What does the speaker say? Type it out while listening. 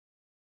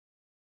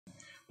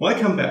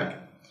Welcome back.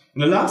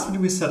 In the last video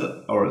we set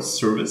up our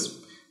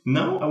service.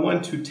 Now I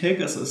want to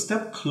take us a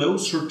step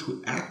closer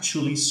to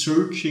actually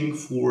searching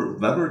for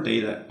weather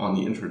data on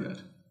the internet.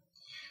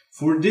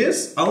 For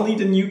this I'll need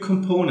a new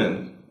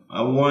component.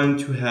 I want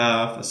to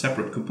have a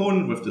separate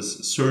component with this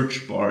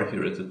search bar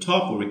here at the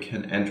top where we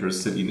can enter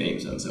city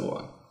names and so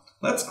on.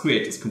 Let's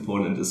create this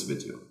component in this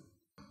video.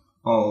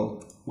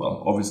 I'll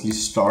obviously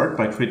start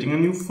by creating a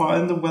new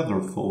file in the weather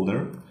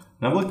folder,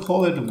 and I will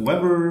call it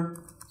weather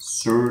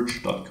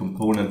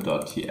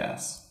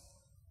search.component.ts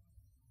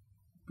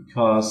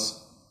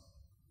because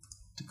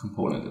the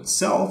component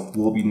itself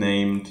will be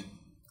named,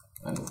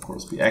 and of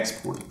course be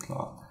exported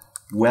class,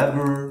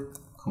 weather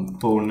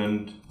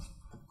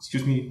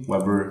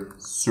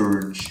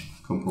search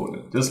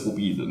component. This will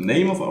be the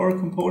name of our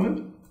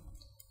component,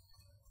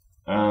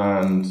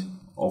 and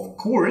of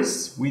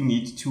course we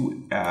need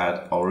to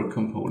add our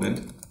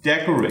component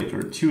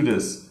decorator to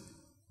this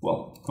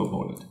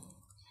component.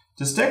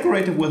 This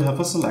decorator will have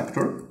a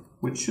selector,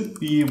 which should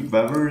be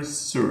weather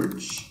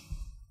search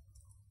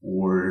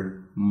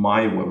or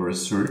my weather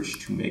search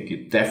to make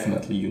it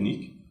definitely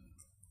unique.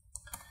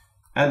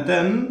 And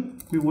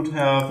then we would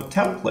have a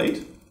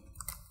template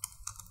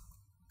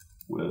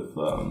with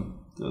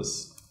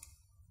this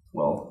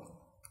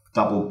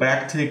double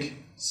backtick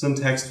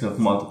syntax to have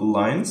multiple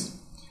lines.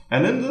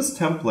 And in this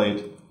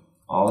template,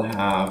 I'll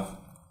have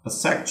a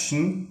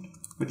section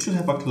which should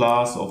have a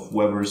class of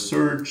weather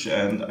search,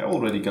 and I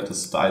already got the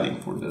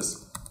styling for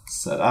this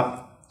set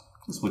up.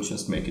 This would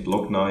just make it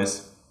look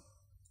nice.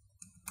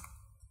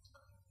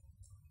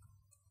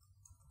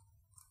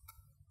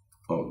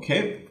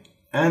 Okay,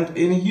 and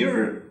in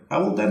here I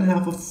will then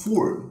have a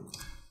form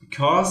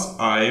because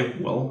I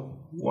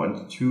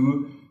want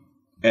to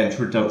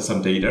enter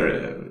some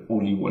data,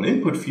 only one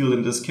input field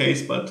in this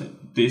case,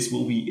 but this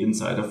will be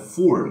inside a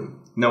form.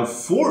 Now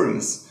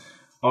forms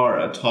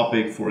are a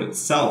topic for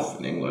itself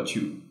in Angular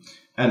 2.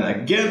 And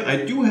again,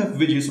 I do have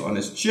videos on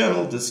this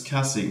channel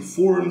discussing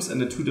forms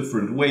and the two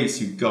different ways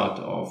you got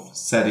of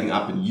setting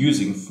up and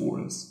using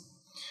forms.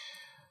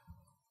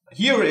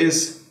 Here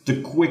is the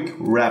quick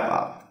wrap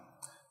up.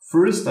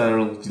 First,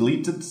 I'll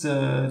delete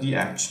the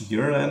action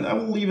here and I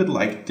will leave it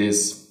like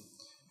this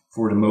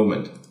for the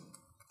moment.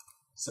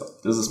 So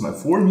this is my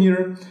form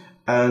here,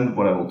 and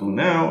what I will do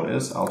now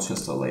is I'll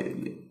just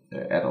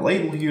add a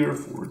label here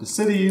for the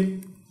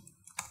city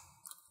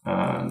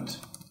and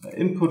an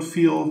input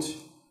field,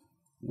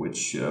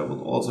 which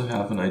will also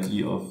have an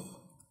ID of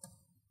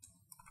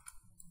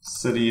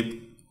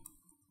city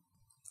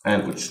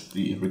and which should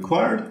be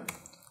required.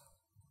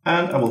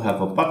 And I will have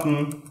a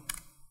button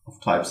of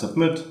type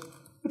submit,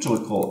 which I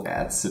will call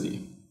add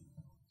city.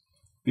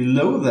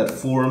 Below that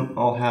form,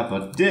 I'll have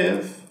a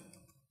div,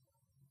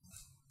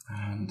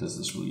 and this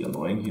is really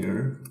annoying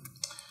here.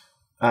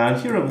 And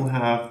here I will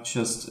have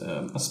just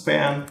a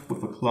span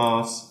with a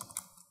class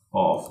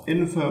of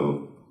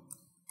info,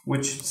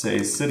 which should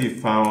say city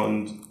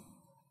found,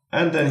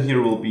 and then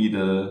here will be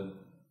the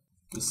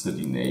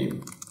city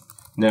name.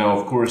 Now,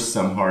 of course,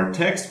 some hard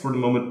text for the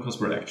moment because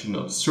we're actually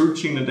not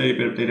searching the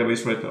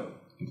database right now,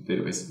 in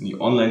the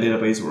online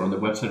database or on the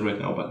website right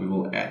now, but we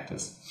will add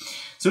this.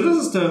 So this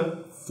is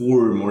the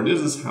form, or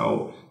this is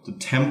how the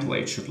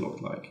template should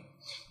look like.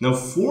 Now,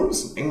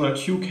 forms in Angular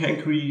 2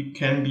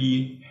 can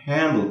be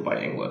handled by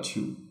Angular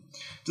 2.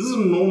 This is a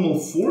normal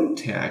form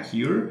tag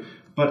here,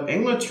 but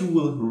Angular 2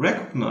 will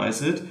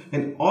recognize it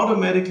and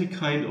automatically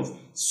kind of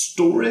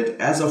store it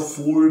as a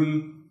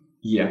form,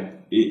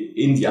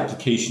 in the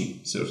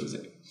application, so to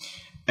say.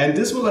 And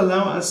this will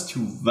allow us to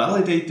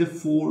validate the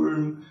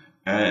form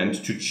and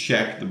to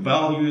check the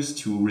values,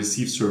 to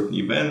receive certain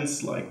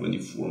events, like when the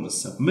form is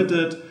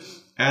submitted,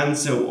 and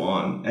so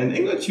on. And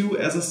Angular 2,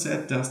 as I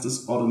said, does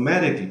this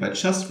automatically by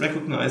just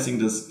recognizing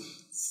this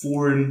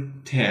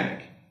form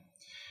tag.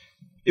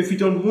 If we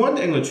don't want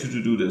Angular 2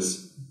 to do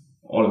this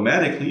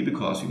automatically,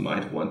 because we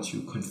might want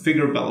to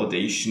configure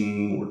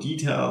validation more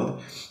detailed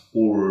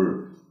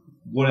or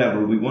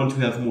whatever, we want to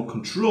have more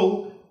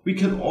control, we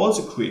can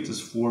also create this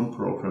form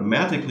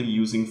programmatically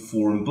using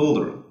Form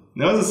Builder.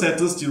 Now, as I said,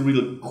 this is a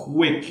real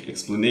quick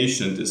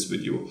explanation in this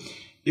video.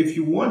 If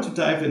you want to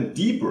dive in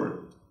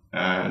deeper,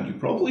 and you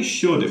probably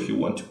should if you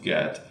want to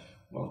get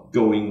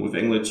going with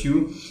Angular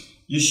 2,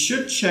 you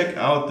should check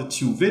out the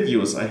two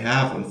videos I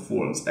have on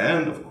forms,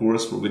 and of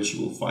course for which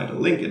you will find a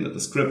link in the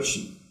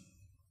description.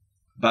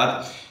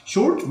 But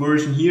short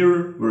version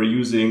here, we're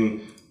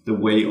using the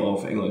way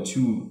of Angular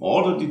 2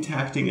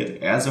 auto-detecting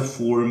it as a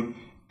form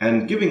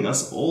and giving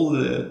us all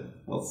the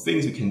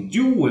things we can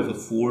do with a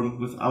form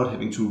without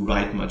having to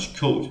write much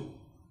code.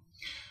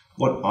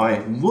 What I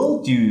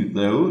will do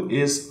though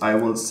is I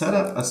will set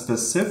up a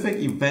specific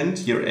event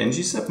here,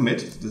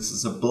 ng-submit. This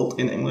is a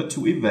built-in Angular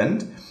 2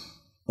 event,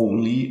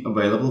 only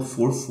available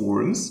for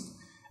forms.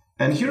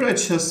 And here I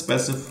just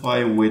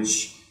specify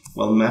which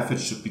method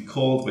should be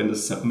called when the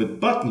submit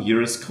button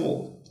here is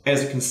called.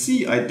 As you can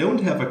see, I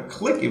don't have a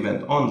click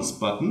event on this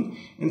button.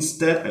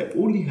 Instead, I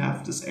only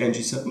have this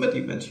ng-submit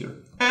event here.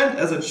 And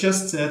as I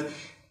just said,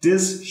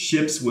 this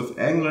ships with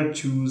Angular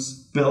 2's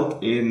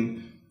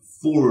built-in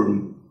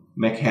form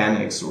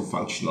mechanics or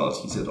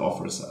functionalities it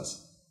offers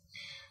us.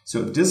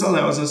 So this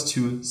allows us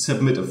to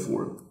submit a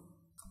form.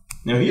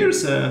 Now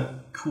here's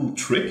a cool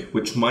trick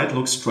which might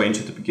look strange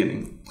at the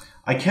beginning.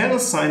 I can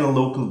assign a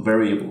local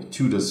variable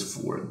to this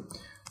form.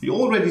 We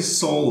already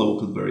saw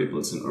local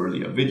variables in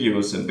earlier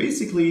videos, and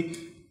basically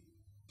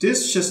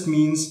this just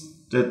means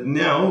that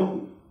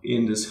now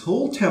in this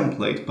whole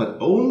template, but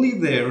only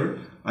there,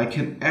 I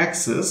can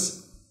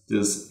access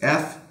this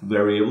f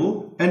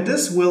variable, and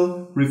this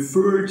will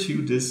refer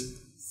to this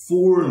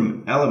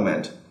form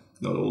element,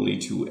 not only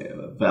to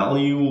a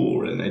value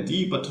or an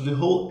ID, but to the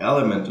whole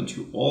element and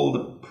to all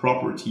the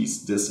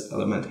properties this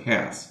element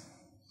has.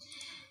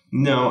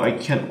 Now I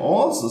can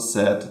also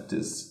set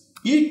this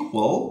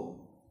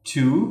equal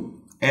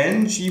to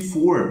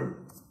ngForm.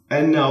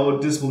 And now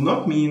this will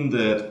not mean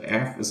that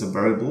f is a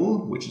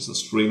variable, which is a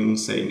string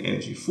saying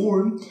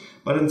ngForm,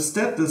 but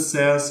instead this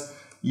says,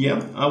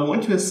 yeah, I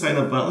want to assign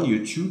a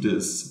value to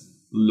this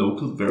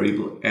local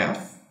variable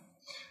f,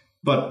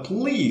 but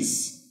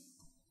please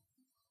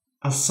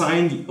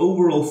assign the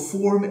overall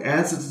form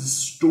as it is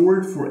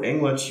stored for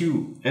Angular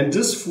 2. And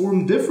this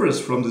form differs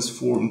from this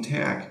form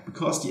tag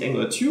because the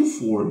Angular 2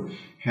 form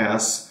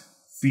has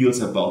fields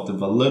about the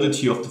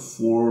validity of the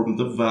form,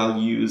 the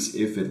values,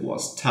 if it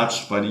was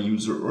touched by the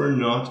user or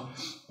not.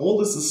 All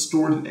this is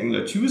stored in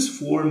Angular 2's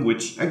form,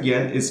 which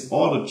again is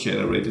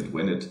auto-generated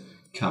when it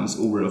comes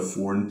over a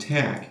form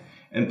tag.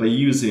 And by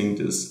using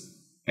this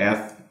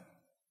f,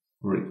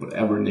 or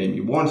whatever name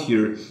you want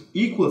here,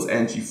 equals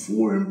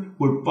ngForm,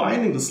 we're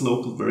binding this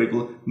local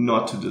variable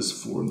not to this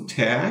form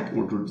tag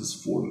or to this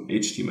form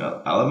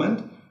HTML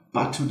element,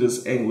 but to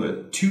this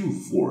Angular 2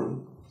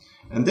 form.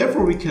 And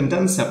therefore we can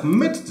then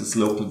submit this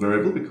local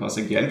variable, because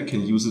again we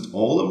can use it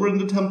all over in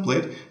the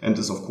template, and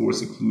this of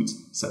course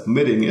includes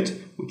submitting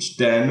it, which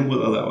then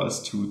will allow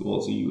us to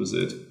also use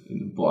it in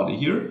the body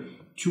here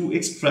to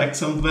extract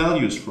some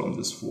values from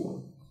this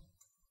form.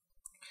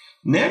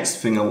 Next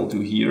thing I will do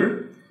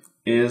here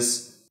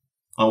is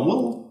I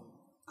will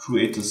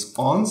create this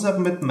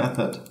onSubmit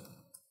method,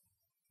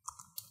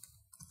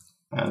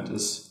 and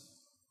this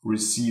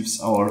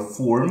receives our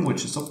form,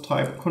 which is of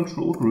type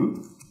control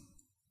group.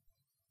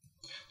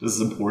 This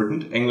is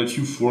important. Angular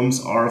 2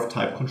 forms are of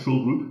type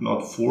control group,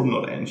 not form,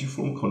 not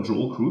ngForm,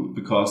 control group,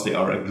 because they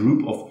are a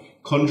group of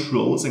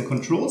controls, and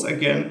controls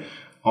again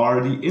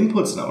are the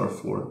inputs in our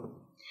form.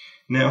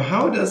 Now,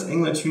 how does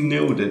Angular 2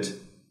 know that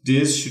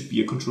this should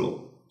be a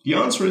control? The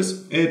answer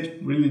is it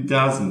really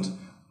doesn't.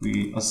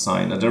 We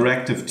assign a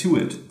directive to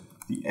it,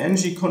 the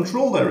ng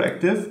control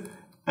directive,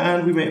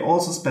 and we may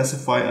also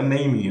specify a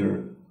name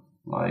here,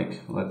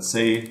 like let's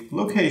say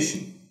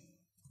location.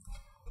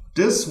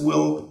 This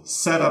will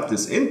set up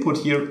this input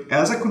here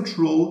as a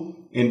control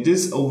in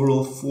this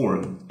overall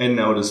form. And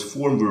now this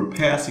form we're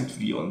passing to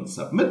the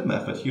onSubmit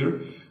method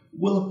here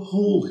will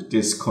hold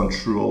this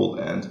control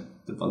and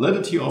the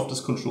validity of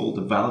this control,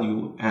 the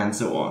value, and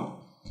so on.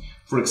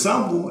 For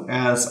example,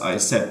 as I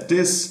set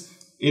this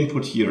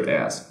input here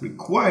as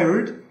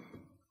required,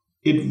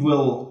 it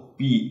will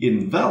be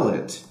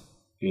invalid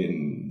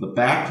in the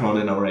background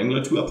in our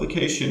Angular 2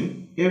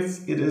 application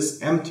if it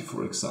is empty,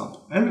 for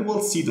example. And we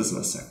will see this in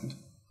a second.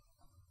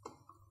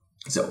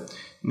 So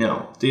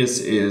now this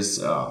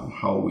is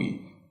how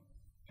we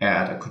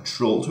add a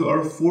control to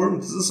our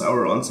form. This is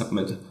our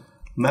onSubmit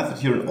method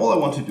here, and all I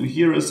want to do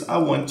here is I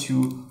want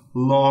to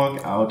log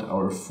out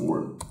our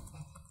form.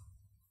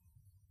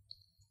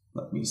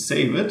 Let me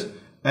save it.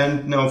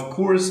 And now, of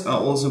course, I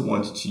also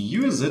want to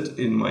use it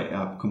in my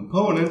app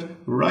component.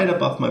 Right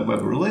above my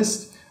Weber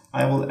list,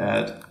 I will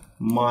add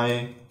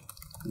my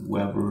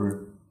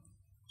Weber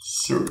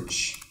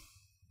search.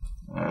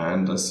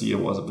 And I see I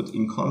was a bit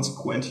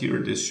inconsequent here.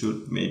 This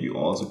should maybe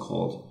also be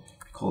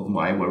called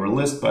my Weber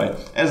list,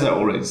 but as I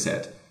already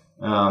said,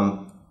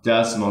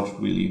 does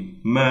not really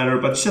matter.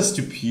 But just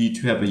to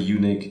have a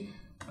unique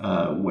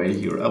way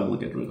here, I will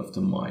get rid of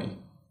the my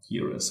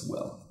here as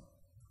well.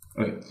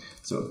 Okay,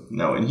 so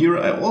now in here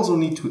I also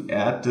need to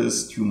add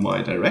this to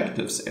my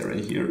directives area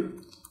here,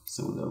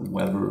 so the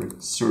Weber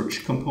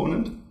search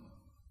component.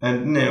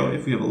 And now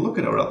if we have a look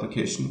at our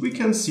application, we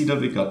can see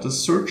that we got the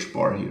search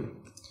bar here.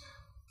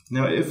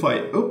 Now if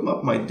I open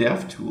up my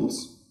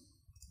DevTools,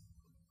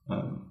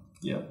 to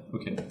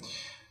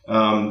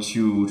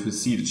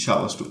see the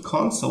JavaScript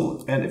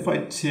console, and if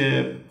I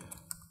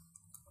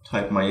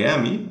type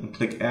Miami and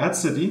click Add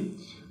City,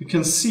 you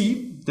can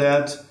see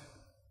that,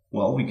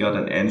 well, we got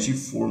an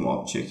ngForm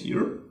object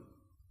here,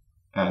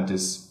 and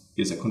this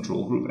is a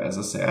control group, as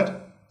I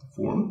said,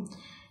 form.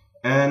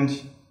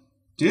 And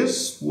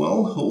this,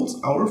 well,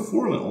 holds our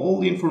form and all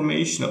the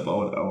information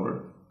about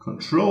our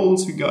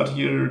controls we got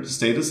here. The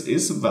status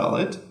is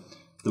valid.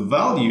 The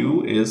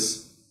value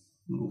is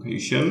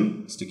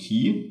location, is the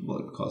key,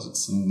 well, because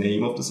it's the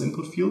name of this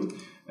input field.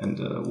 And,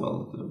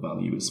 well, the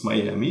value is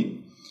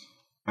Miami.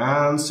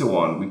 And so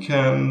on. We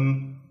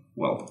can,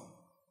 well,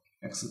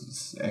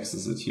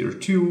 access it here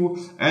too,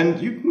 and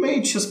you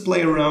may just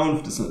play around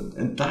with this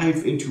and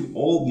dive into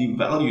all the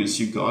values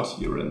you got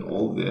here and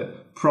all the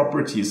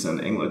properties an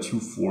Angular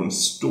 2 form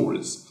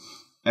stores.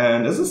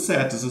 And as I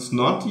said, this is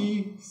not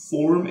the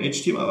form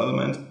HTML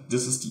element,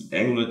 this is the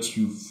Angular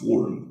 2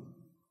 form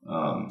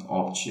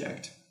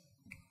object.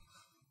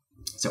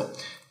 So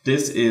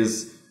this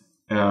is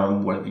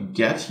what we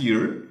get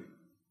here.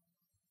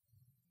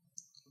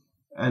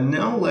 And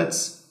now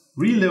let's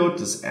reload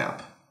this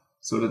app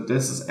so that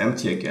this is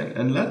empty again.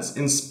 And let's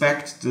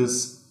inspect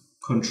this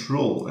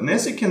control. And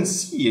as you can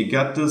see, I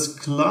got this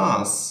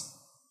class,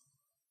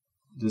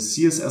 the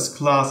CSS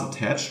class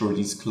attached, or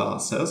these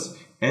classes,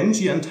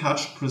 ng,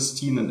 untouched,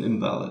 pristine, and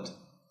invalid.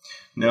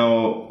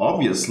 Now,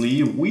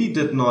 obviously, we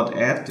did not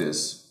add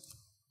this.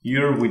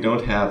 Here we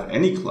don't have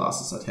any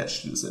classes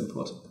attached to this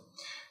input.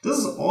 This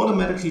is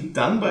automatically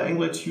done by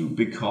Angular 2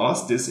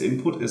 because this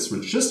input is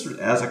registered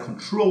as a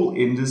control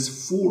in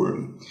this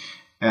form.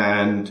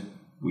 And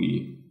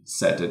we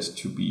set it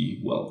to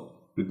be, well,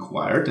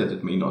 required, that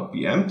it may not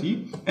be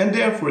empty. And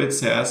therefore it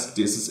says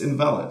this is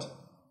invalid.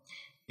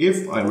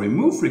 If I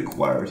remove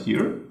required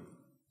here,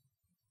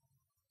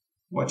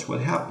 watch what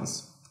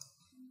happens.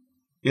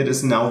 It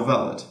is now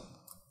valid.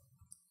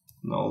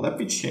 Now let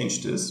me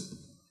change this.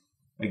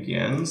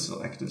 Again,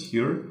 select it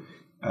here.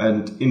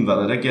 And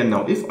invalid again.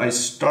 Now, if I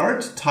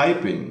start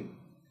typing,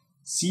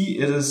 see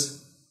it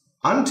is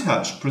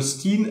untouched,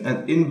 pristine,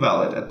 and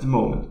invalid at the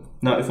moment.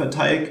 Now, if I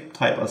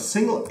type a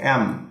single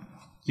M,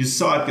 you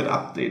saw it get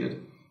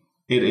updated.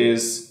 It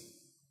is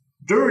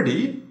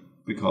dirty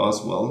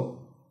because,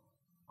 well,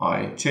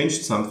 I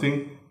changed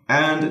something,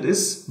 and it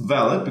is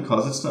valid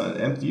because it's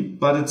not empty,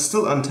 but it's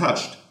still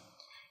untouched.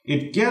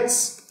 It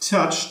gets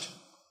touched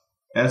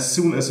as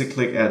soon as I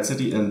click Add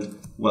City, and,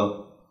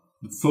 well,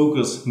 the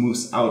focus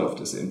moves out of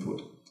this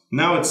input.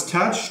 Now it's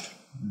touched,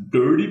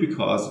 dirty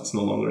because it's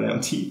no longer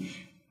empty,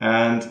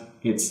 and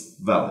it's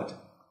valid.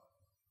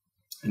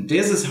 And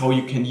this is how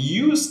you can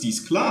use these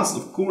classes,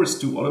 of course,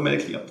 to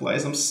automatically apply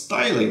some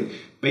styling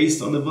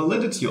based on the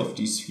validity of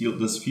this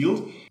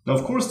field. Now,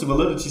 of course, the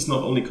validity is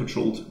not only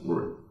controlled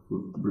or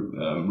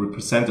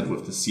represented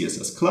with the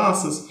CSS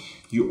classes.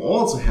 You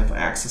also have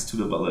access to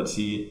the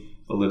validity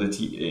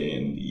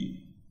in the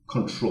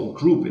control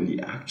group, in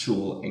the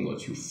actual Angular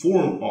 2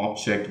 form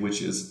object,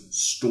 which is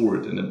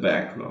stored in the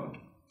background.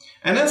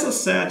 And as I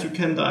said, you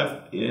can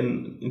dive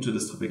into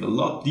this topic a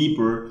lot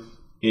deeper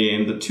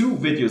in the 2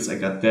 videos I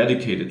got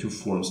dedicated to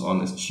forms on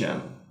this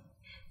channel.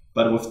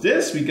 But with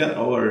this, we got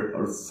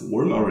our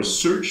form, our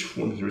search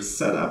form here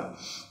set up,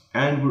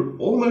 and we're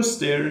almost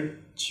there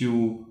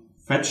to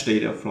fetch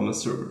data from the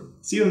server.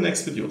 See you in the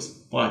next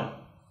videos. Bye.